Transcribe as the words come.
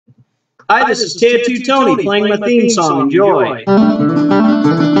Hi, this is Tattoo Tony playing my theme song. Enjoy.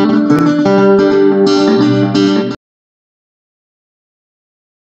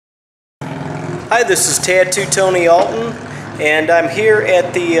 Hi, this is Tattoo Tony Alton, and I'm here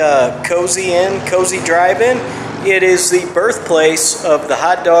at the Cozy Inn, Cozy Drive-In. It is the birthplace of the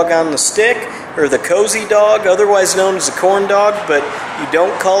hot dog on the stick, or the cozy dog, otherwise known as a corn dog, but you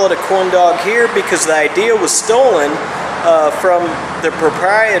don't call it a corn dog here because the idea was stolen from the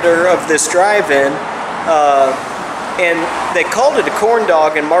proprietor of this drive-in, and they called it a corn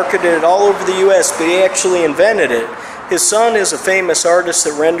dog and marketed it all over the U.S., but he actually invented it. His son is a famous artist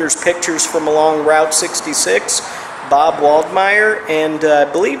that renders pictures from along Route 66, Bob Waldmeyer, and I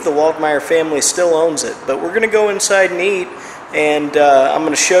believe the Waldmeyer family still owns it. But we're going to go inside and eat, and I'm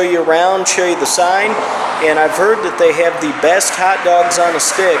going to show you around, show you the sign, and I've heard that they have the best hot dogs on a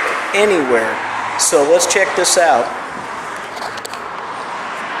stick anywhere. So let's check this out.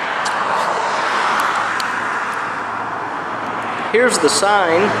 Here's the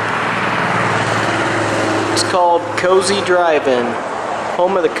sign. It's called Cozy Drive-In,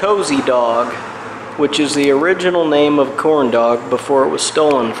 home of the cozy dog, which is the original name of a corn dog before it was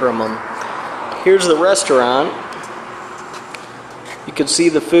stolen from them. Here's the restaurant. You can see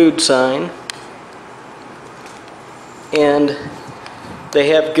the food sign. And they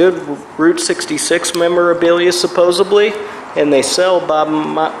have good Route 66 memorabilia supposedly, and they sell Bob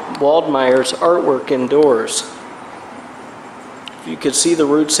Waldmeyer's artwork indoors. You can see the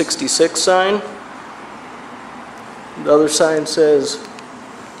Route 66 sign. The other sign says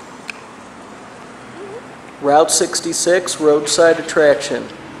Route 66 roadside attraction,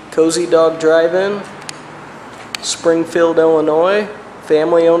 Cozy Dog Drive-In, Springfield, Illinois,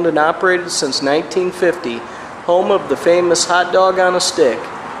 family owned and operated since 1950, home of the famous hot dog on a stick,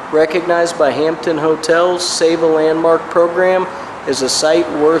 recognized by Hampton Hotels Save a Landmark program as a site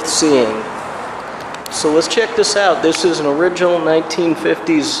worth seeing. So let's check this out. This is an original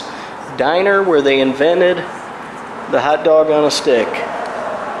 1950s diner where they invented the hot dog on a stick.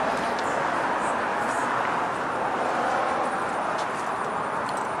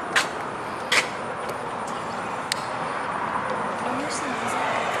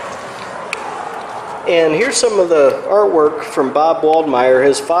 And here's some of the artwork from Bob Waldmeyer.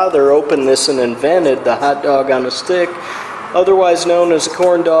 His father opened this and invented the hot dog on a stick, otherwise known as a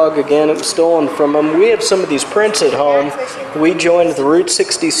corn dog. Again, it was stolen from him. We have some of these prints at home. We joined the Route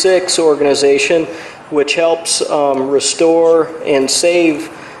 66 organization, which helps restore and save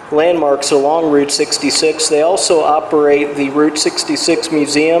landmarks along Route 66. They also operate the Route 66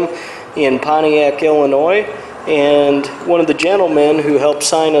 Museum in Pontiac, Illinois. And one of the gentlemen who helped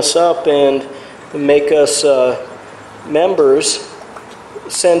sign us up and make us members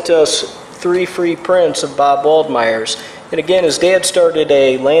sent us 3 free prints of Bob Waldmeyer's. And again, his dad started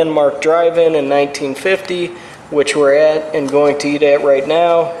a landmark drive-in in 1950, which we're at and going to eat at right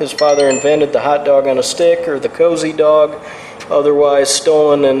now. His father invented the hot dog on a stick, or the cozy dog, otherwise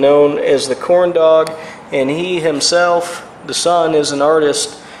stolen and known as the corn dog. And he himself, the son, is an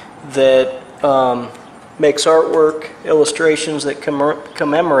artist that makes artwork, illustrations that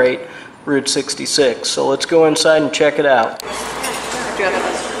commemorate Route 66. So let's go inside and check it out.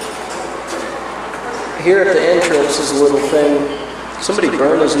 Here at the entrance is a little thing. Somebody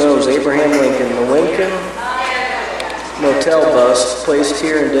burned his nose. Abraham Lincoln. The Lincoln Motel bust placed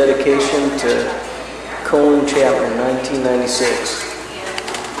here in dedication to Colin Chapman, 1996.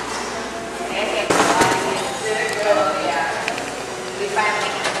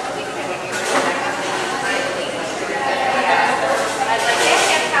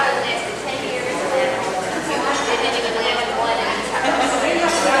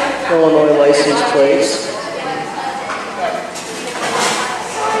 Illinois license plates.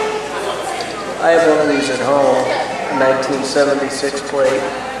 I have one of these at home, a 1976 plate.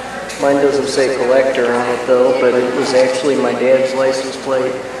 Mine doesn't say collector on it though, but it was actually my dad's license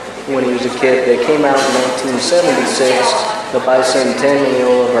plate when he was a kid. They came out in 1976, the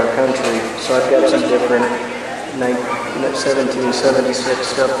bicentennial of our country. So I've got some different 1776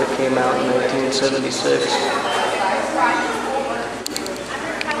 stuff that came out in 1976.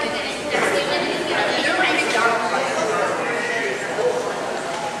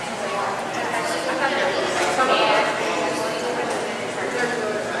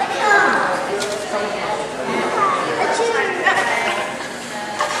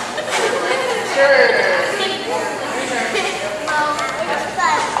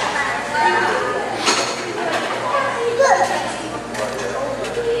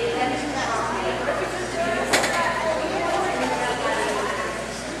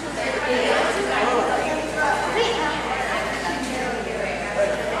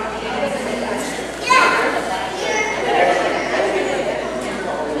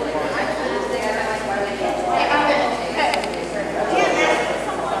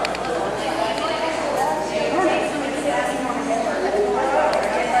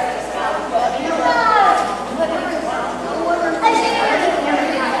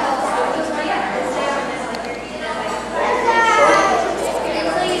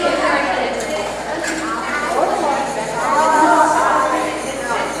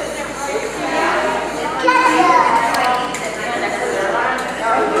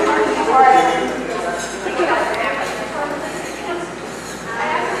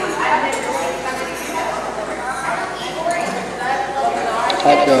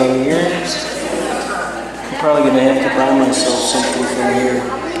 hot dog earrings. I'm probably going to have to buy myself something from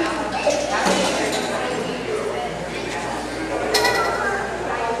here.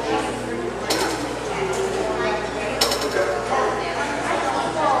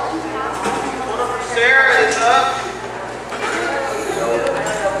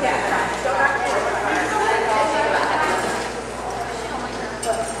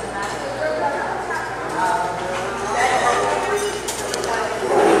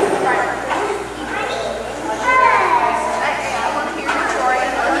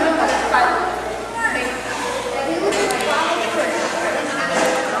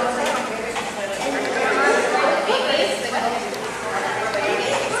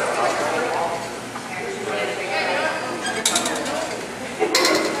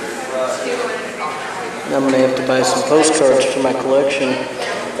 I'm going to have to buy some postcards for my collection.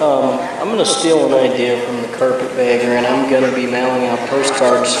 I'm going to steal an idea from the carpetbagger, and I'm going to be mailing out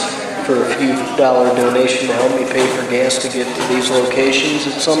postcards for a few dollar donation to help me pay for gas to get to these locations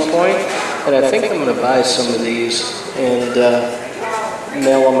at some point. And I think I'm going to buy some of these and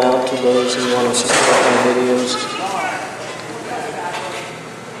mail them out to those who want to support my videos.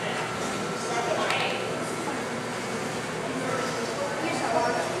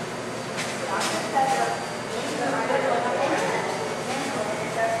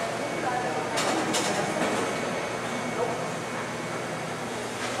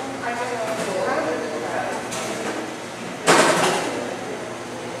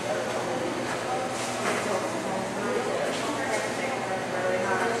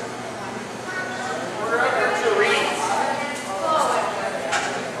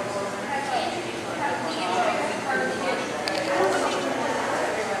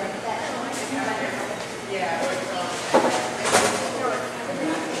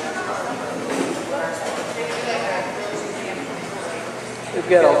 We've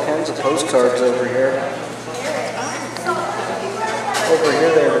got all kinds of postcards over here. Over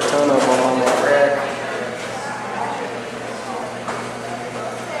here they have a ton of them on that rack.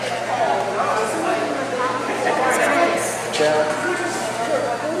 Yeah.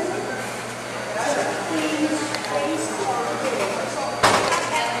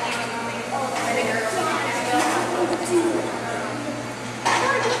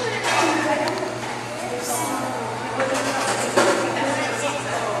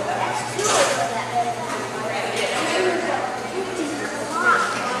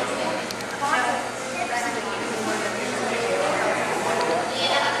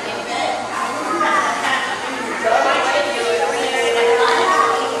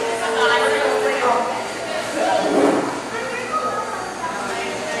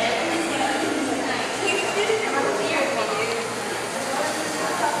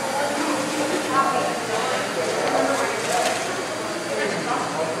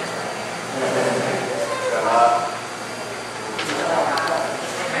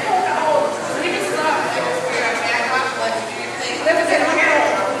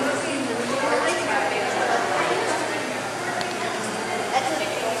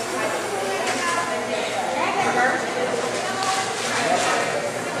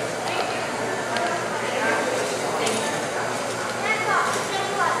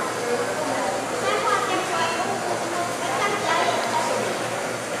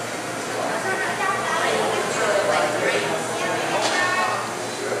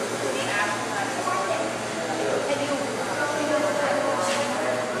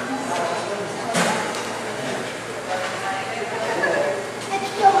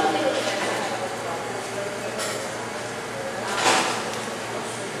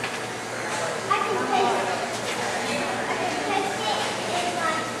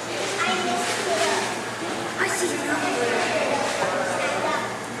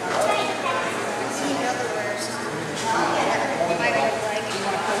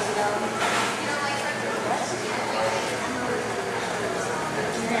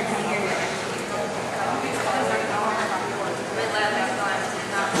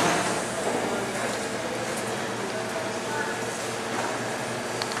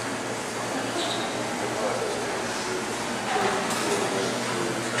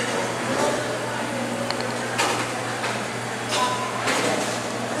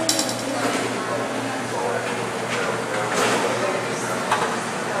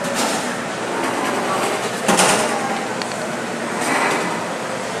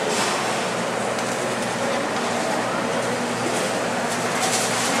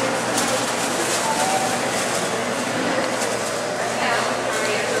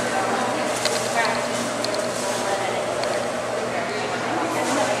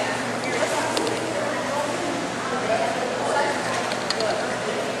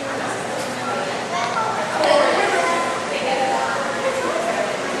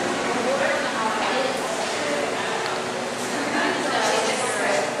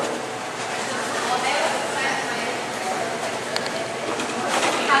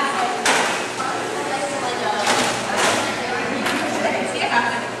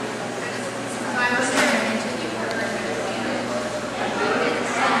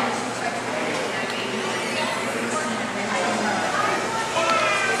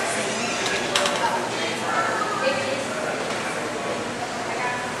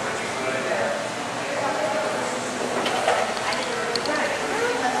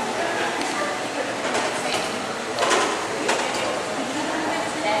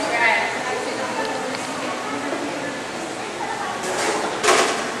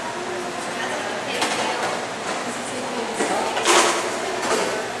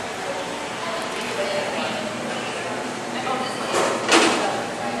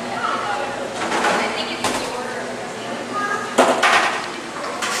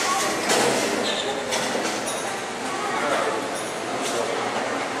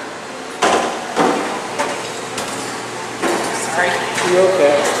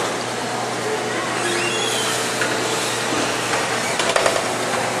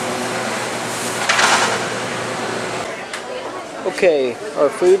 Okay, our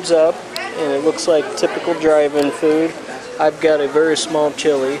food's up, and it looks like typical drive-in food. I've got a very small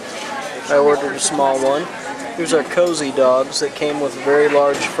chili. I ordered a small one. Here's our cozy dogs that came with a very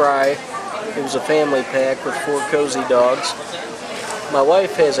large fry. It was a family pack with 4 cozy dogs. My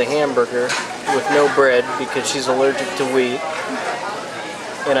wife has a hamburger with no bread because she's allergic to wheat.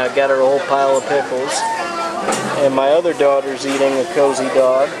 And I got her a whole pile of pickles. And my other daughter's eating a cozy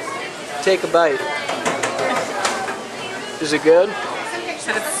dog. Take a bite. Is it good? She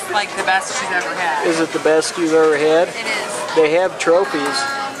said it's like the best she's ever had. Is it the best you've ever had? It is. They have trophies.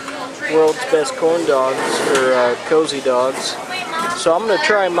 World's best corn dogs, or cozy dogs. So I'm going to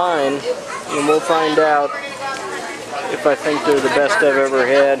try mine, and we'll find out if I think they're the best I've ever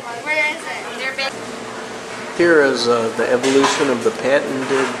had. Here is the evolution of the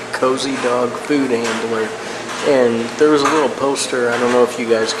patented cozy dog food handler. And there was a little poster, I don't know if you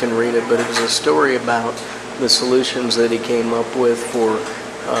guys can read it, but it was a story about the solutions that he came up with for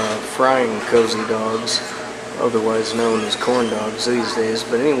frying cozy dogs, otherwise known as corn dogs these days.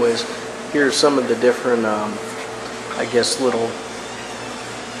 But anyways, here's some of the different, I guess, little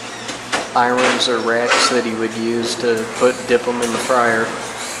irons or racks that he would use to dip them in the fryer.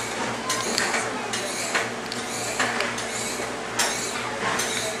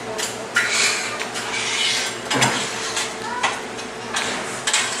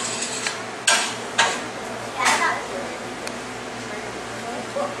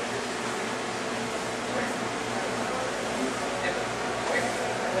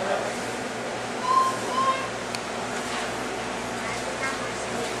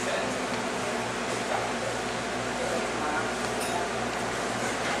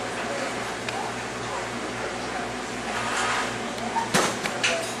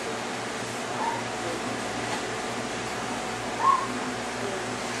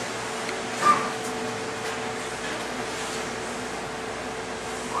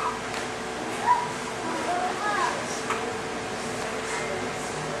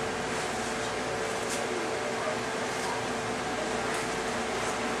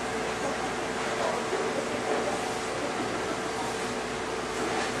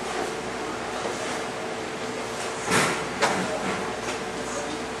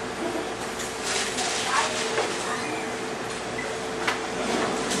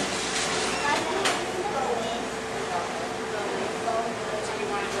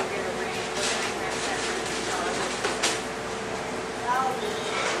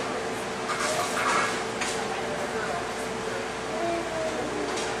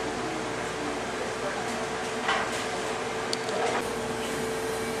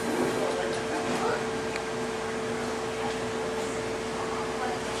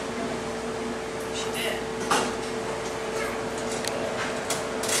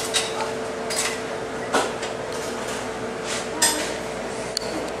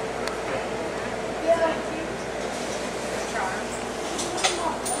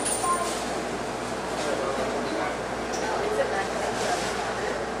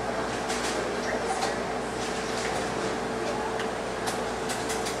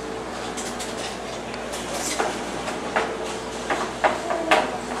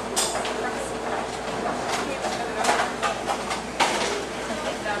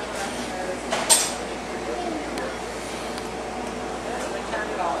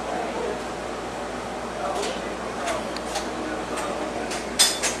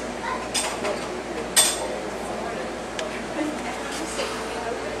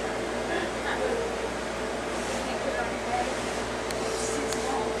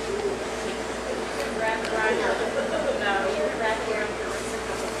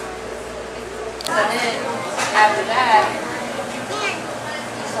 After that,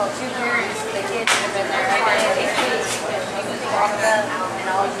 he saw 2 parents, the kids have been there every day, 8 weeks, and he was walking up, and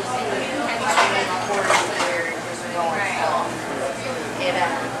all you see is quarters there just going off. And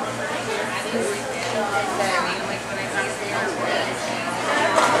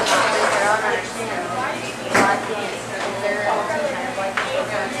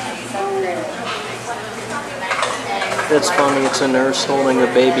That's funny, it's a nurse holding a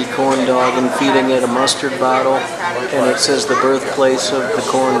baby corn dog and feeding it a mustard bottle, and it says the birthplace of the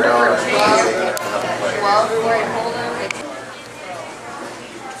corn dog.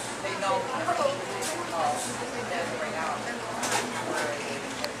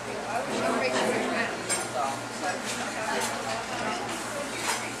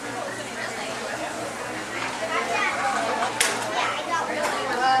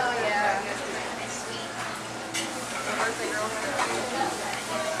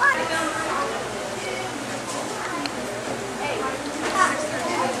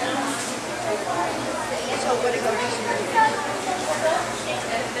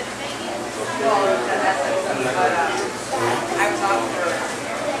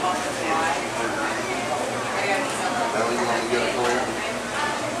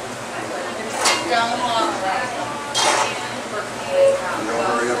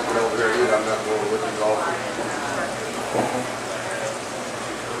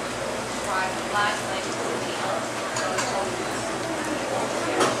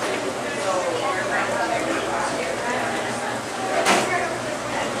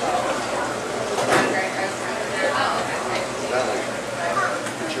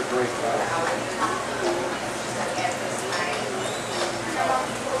 Get your drink.